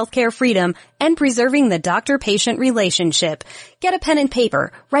your healthcare freedom and preserving the doctor-patient relationship. Get a pen and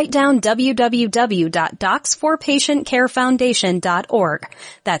paper. Write down www.docsforpatientcarefoundation.org.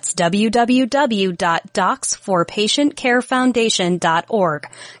 That's www.docsforpatientcarefoundation.org.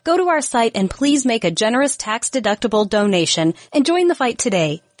 Go to our site and please make a generous tax-deductible donation and join the fight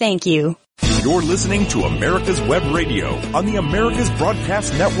today. Thank you. You're listening to America's Web Radio on the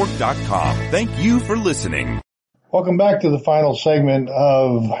AmericasBroadcastNetwork.com. Thank you for listening. Welcome back to the final segment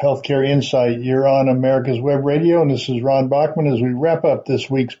of Healthcare Insight. You're on America's Web Radio, and this is Ron Bachman as we wrap up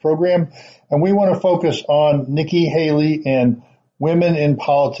this week's program. And we want to focus on Nikki Haley and women in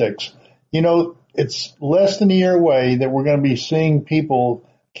politics. You know, it's less than a year away that we're going to be seeing people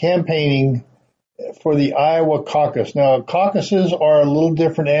campaigning for the Iowa caucus. Now, caucuses are a little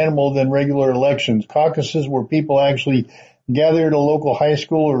different animal than regular elections. Caucuses where people actually gather at a local high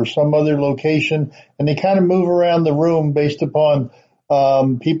school or some other location, and they kind of move around the room based upon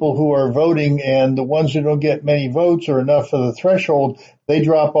people who are voting, and the ones who don't get many votes or enough for the threshold, they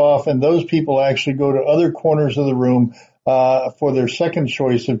drop off, and those people actually go to other corners of the room for their second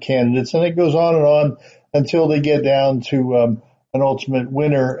choice of candidates, and it goes on until they get down to an ultimate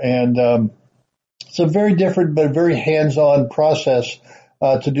winner. And it's a very different but very hands-on process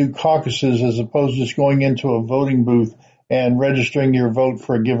to do caucuses as opposed to just going into a voting booth and registering your vote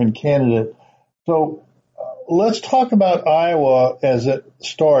for a given candidate. So let's talk about Iowa as a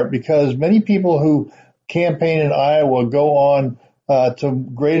start, because many people who campaign in Iowa go on to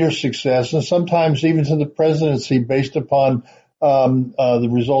greater success and sometimes even to the presidency based upon the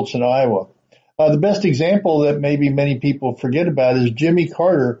results in Iowa. The best example that maybe many people forget about is Jimmy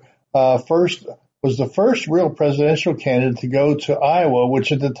Carter, was the first real presidential candidate to go to Iowa,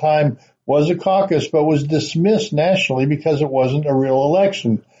 which at the time was a caucus, but was dismissed nationally because it wasn't a real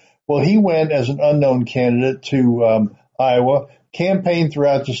election. Well, he went as an unknown candidate to Iowa, campaigned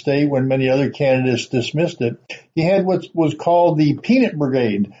throughout the state when many other candidates dismissed it. He had what was called the Peanut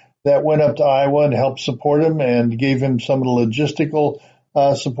Brigade that went up to Iowa and helped support him and gave him some of the logistical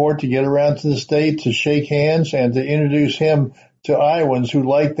support to get around to the state, to shake hands, and to introduce him to Iowans who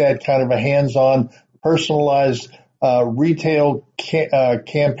like that kind of a hands-on, personalized retail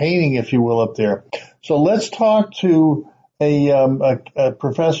campaigning, if you will, up there. So let's talk to a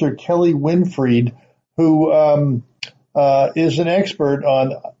Professor Kelly Winfried, who is an expert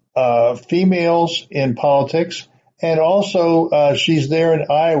on females in politics, and also she's there in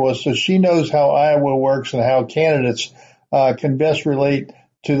Iowa, so she knows how Iowa works and how candidates can best relate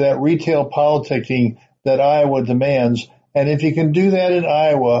to that retail politicking that Iowa demands. And if you can do that in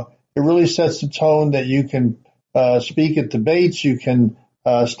Iowa, it really sets the tone that you can speak at debates, you can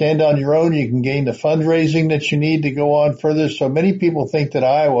stand on your own, you can gain the fundraising that you need to go on further. So many people think that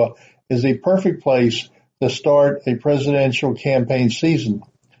Iowa is a perfect place to start a presidential campaign season.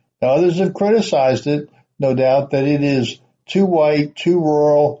 Now, others have criticized it, no doubt, that it is too white, too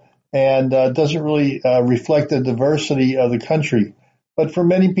rural, and doesn't really reflect the diversity of the country. But for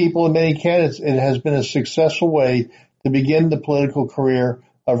many people and many candidates, it has been a successful way to begin the political career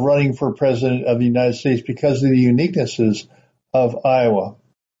of running for president of the United States because of the uniquenesses of Iowa.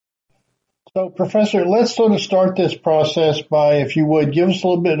 So, Professor, let's sort of start this process by, if you would, give us a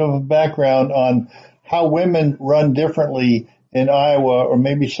little bit of a background on how women run differently in Iowa, or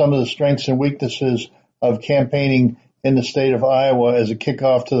maybe some of the strengths and weaknesses of campaigning in the state of Iowa as a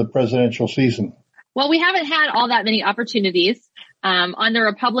kickoff to the presidential season. Well, we haven't had all that many opportunities. On the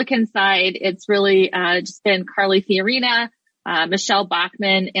Republican side, it's really just been Carly Fiorina, Michelle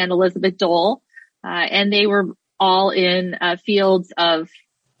Bachmann, and Elizabeth Dole. And they were all in fields of,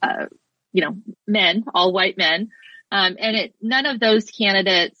 men, all white men. And none of those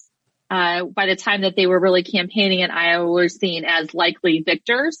candidates, by the time that they were really campaigning in Iowa, were seen as likely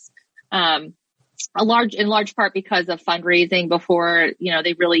victors. In large part because of fundraising before,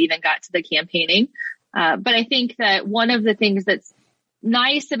 they really even got to the campaigning. But I think that one of the things that's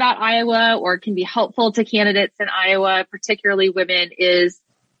nice about Iowa, or can be helpful to candidates in Iowa, particularly women, is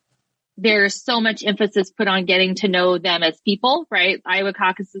there's so much emphasis put on getting to know them as people, right? Iowa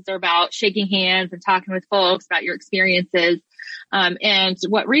caucuses are about shaking hands and talking with folks about your experiences. And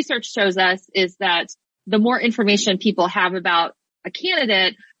what research shows us is that the more information people have about a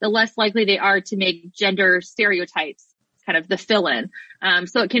candidate, the less likely they are to make gender stereotypes kind of the fill-in.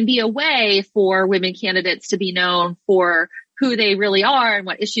 So it can be a way for women candidates to be known for who they really are and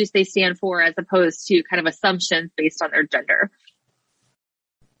what issues they stand for, as opposed to kind of assumptions based on their gender.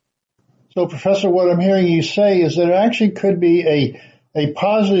 So, Professor, what I'm hearing you say is that it actually could be a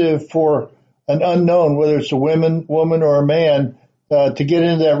positive for an unknown, whether it's a woman or a man, to get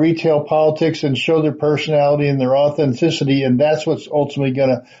into that retail politics and show their personality and their authenticity, and that's what's ultimately going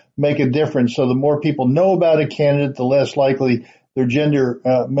to make a difference. So the more people know about a candidate, the less likely their gender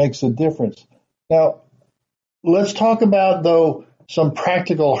makes a difference. Now, let's talk about, though, some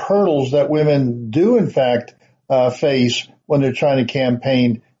practical hurdles that women do, in fact, face when they're trying to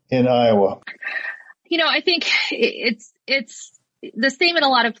campaign in Iowa. I think it's the same in a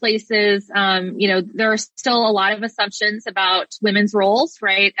lot of places. There are still a lot of assumptions about women's roles,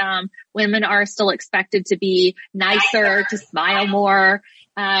 right? Women are still expected to be nicer, to smile more.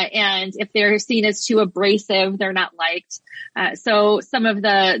 And if they're seen as too abrasive, they're not liked. So some of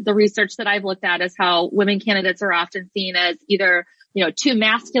the research that I've looked at is how women candidates are often seen as either, too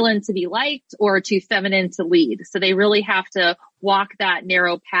masculine to be liked or too feminine to lead. So they really have to walk that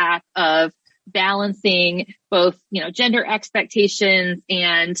narrow path of balancing both, gender expectations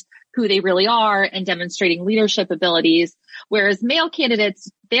and who they really are and demonstrating leadership abilities. Whereas male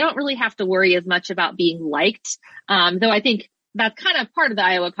candidates, they don't really have to worry as much about being liked. Though I think that's kind of part of the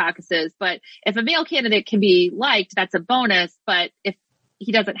Iowa caucuses. But if a male candidate can be liked, that's a bonus. But if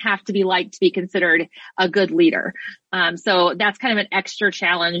he doesn't have to be liked to be considered a good leader. So that's kind of an extra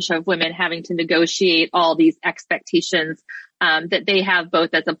challenge of women having to negotiate all these expectations that they have both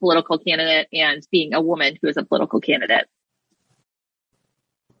as a political candidate and being a woman who is a political candidate.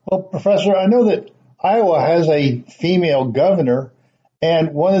 Well, Professor, I know that Iowa has a female governor,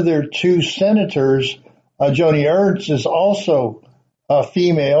 and one of their two senators, Joni Ernst, is also a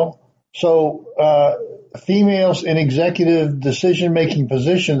female. So females in executive decision-making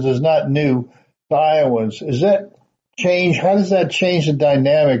positions is not new to Iowans. Is that change? How does that change the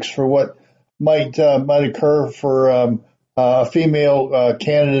dynamics for what might occur for a female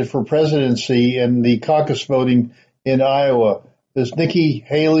candidate for presidency in the caucus voting in Iowa? Does Nikki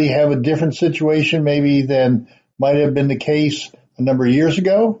Haley have a different situation maybe than might have been the case a number of years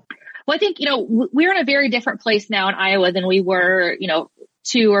ago? Well, I think, we're in a very different place now in Iowa than we were,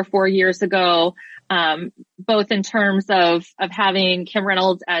 2 or 4 years ago, both in terms of having Kim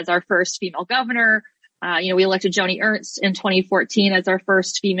Reynolds as our first female governor. We elected Joni Ernst in 2014 as our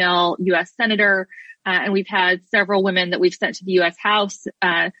first female U.S. senator. And we've had several women that we've sent to the U.S. House,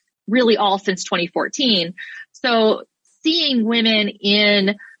 really all since 2014. So seeing women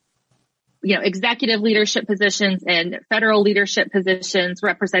in, executive leadership positions and federal leadership positions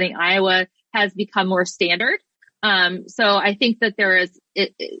representing Iowa has become more standard. So I think that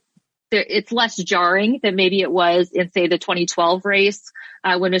it's less jarring than maybe it was in, say, the 2012 race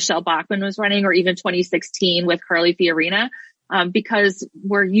when Michelle Bachmann was running, or even 2016 with Carly Fiorina. Because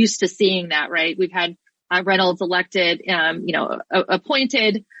we're used to seeing that, right? We've had Reynolds elected,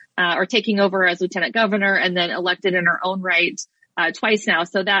 appointed or taking over as lieutenant governor, and then elected in her own right twice now.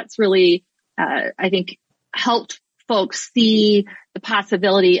 So that's really, I think, helped folks see the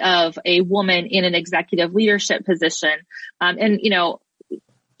possibility of a woman in an executive leadership position.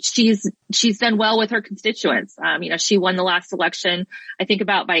 She's done well with her constituents. She won the last election, I think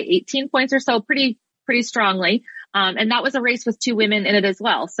about by 18 points or so, pretty strongly. And that was a race with two women in it as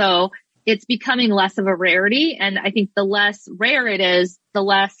well. So it's becoming less of a rarity. And I think the less rare it is, the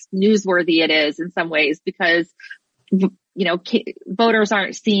less newsworthy it is in some ways, because, voters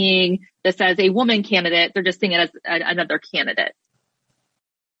aren't seeing this as a woman candidate. They're just seeing it as another candidate.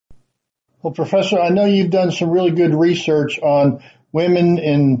 Well, Professor, I know you've done some really good research on women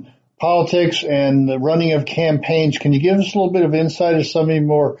in politics and the running of campaigns. Can you give us a little bit of insight of some of the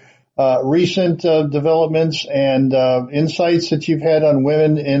more recent developments and insights that you've had on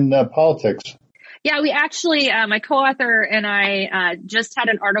women in politics? Yeah, we actually, my co-author and I just had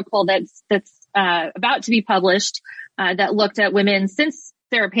an article that's about to be published that looked at women since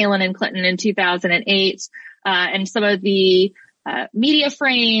Sarah Palin and Clinton in 2008 and some of the media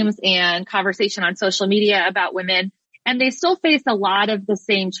frames and conversation on social media about women. And they still face a lot of the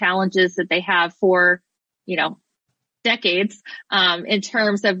same challenges that they have for, decades, in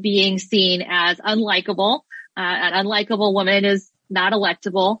terms of being seen as unlikable. An unlikable woman is not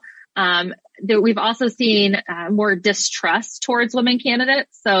electable. We've also seen more distrust towards women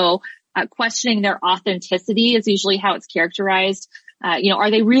candidates. So questioning their authenticity is usually how it's characterized. Are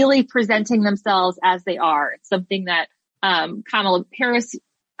they really presenting themselves as they are? It's something that Kamala Harris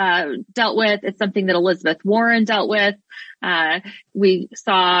dealt with. It's something that Elizabeth Warren dealt with. We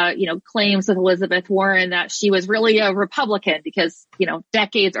saw, claims with Elizabeth Warren that she was really a Republican because,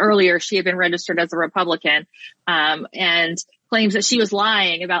 decades earlier she had been registered as a Republican, and claims that she was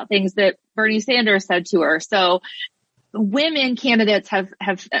lying about things that Bernie Sanders said to her. So women candidates have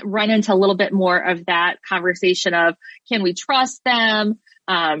run into a little bit more of that conversation of, can we trust them?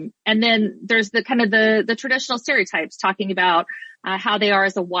 And then there's the kind of the traditional stereotypes talking about how they are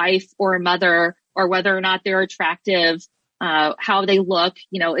as a wife or a mother, or whether or not they're attractive, how they look.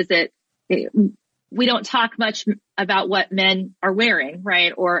 We don't talk much about what men are wearing,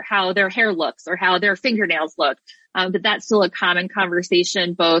 right? Or how their hair looks or how their fingernails look. But that's still a common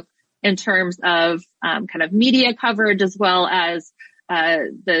conversation, both in terms of kind of media coverage as well as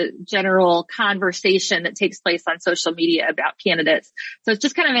the general conversation that takes place on social media about candidates. So it's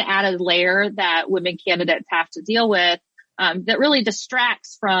just kind of an added layer that women candidates have to deal with that really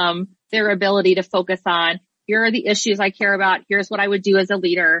distracts from their ability to focus on, here are the issues I care about, here's what I would do as a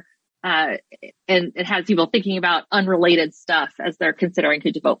leader, and it has people thinking about unrelated stuff as they're considering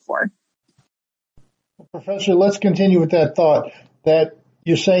who to vote for. Professor, let's continue with that thought, that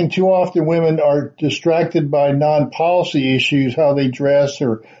you're saying too often women are distracted by non-policy issues, how they dress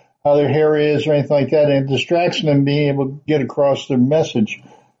or how their hair is or anything like that, and distraction and being able to get across their message.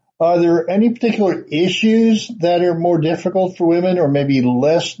 Are there any particular issues that are more difficult for women or maybe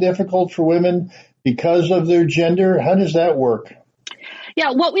less difficult for women because of their gender? How does that work?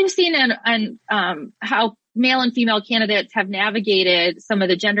 Yeah, what we've seen in how male and female candidates have navigated some of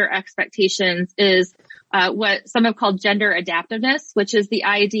the gender expectations is what some have called gender adaptiveness, which is the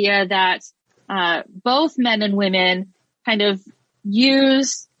idea that both men and women kind of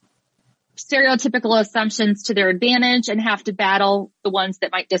use stereotypical assumptions to their advantage and have to battle the ones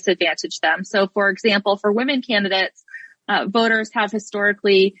that might disadvantage them. So, for example, for women candidates, voters have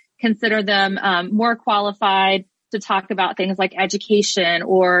historically considered them more qualified to talk about things like education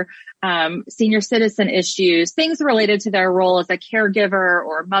or senior citizen issues, things related to their role as a caregiver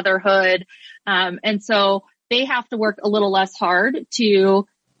or motherhood. And so they have to work a little less hard to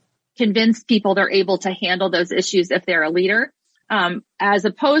convince people they're able to handle those issues if they're a leader, as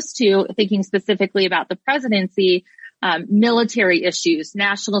opposed to thinking specifically about the presidency, military issues,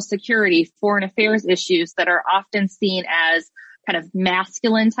 national security, foreign affairs issues that are often seen as kind of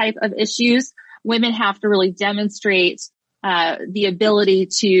masculine type of issues. Women have to really demonstrate the ability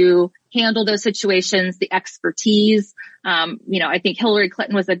to handle those situations, the expertise. I think Hillary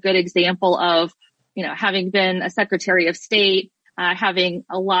Clinton was a good example of, having been a Secretary of State, having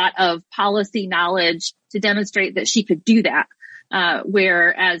a lot of policy knowledge to demonstrate that she could do that.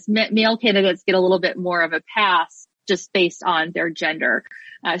 Whereas male candidates get a little bit more of a pass just based on their gender.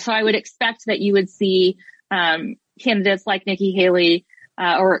 So I would expect that you would see candidates like Nikki Haley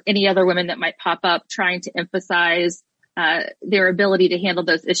or any other women that might pop up trying to emphasize their ability to handle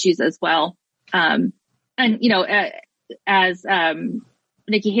those issues as well. As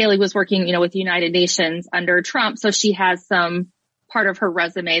Nikki Haley was working, with the United Nations under Trump, so she has some part of her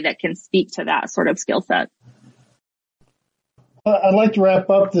resume that can speak to that sort of skill set. I'd like to wrap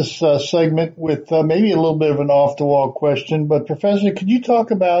up this segment with maybe a little bit of an off-the-wall question, but Professor, could you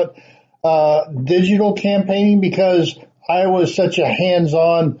talk about digital campaigning? Because Iowa is such a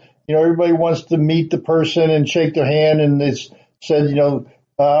hands-on, everybody wants to meet the person and shake their hand, and it's said,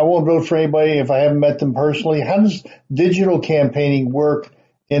 I won't vote for anybody if I haven't met them personally. How does digital campaigning work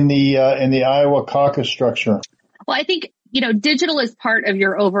in the Iowa caucus structure? Well, I think, digital is part of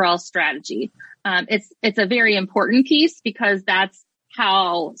your overall strategy. It's a very important piece because that's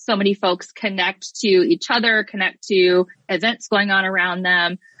how so many folks connect to each other, connect to events going on around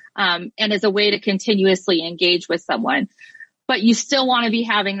them, and as a way to continuously engage with someone. But you still want to be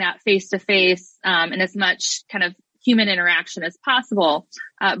having that face-to-face and as much kind of human interaction as possible.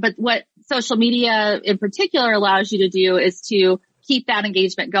 But what social media in particular allows you to do is to keep that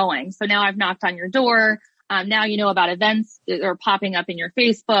engagement going. So now I've knocked on your door. Now you know about events that are popping up in your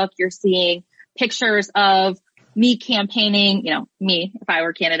Facebook. You're seeing pictures of me campaigning, me, if I were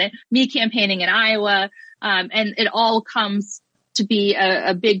a candidate, me campaigning in Iowa. And it all comes to be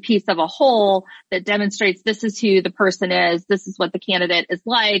a big piece of a whole that demonstrates this is who the person is. This is what the candidate is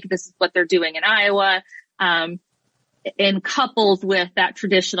like. This is what they're doing in Iowa. And coupled with that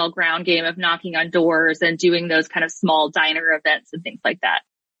traditional ground game of knocking on doors and doing those kind of small diner events and things like that.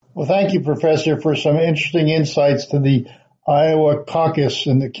 Well, thank you, Professor, for some interesting insights to the Iowa caucus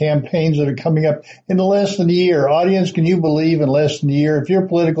and the campaigns that are coming up in less than a year. Audience, can you believe in less than a year? If you're a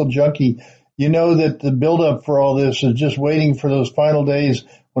political junkie, you know that the buildup for all this is just waiting for those final days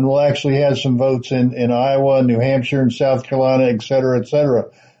when we'll actually have some votes in Iowa, New Hampshire, and South Carolina, et cetera, et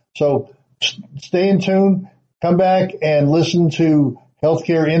cetera. So stay in tune. Come back and listen to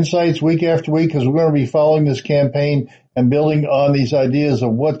Healthcare Insights week after week, because we're going to be following this campaign and building on these ideas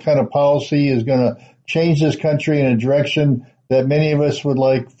of what kind of policy is going to change this country in a direction that many of us would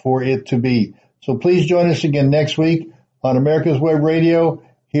like for it to be. So please join us again next week on America's Web Radio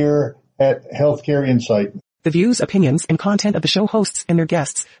here at Healthcare Insight. The views, opinions, and content of the show hosts and their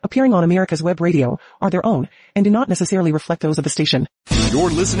guests appearing on America's Web Radio are their own and do not necessarily reflect those of the station.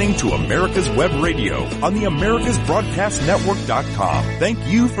 You're listening to America's Web Radio on the AmericasBroadcastNetwork.com. Thank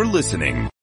you for listening.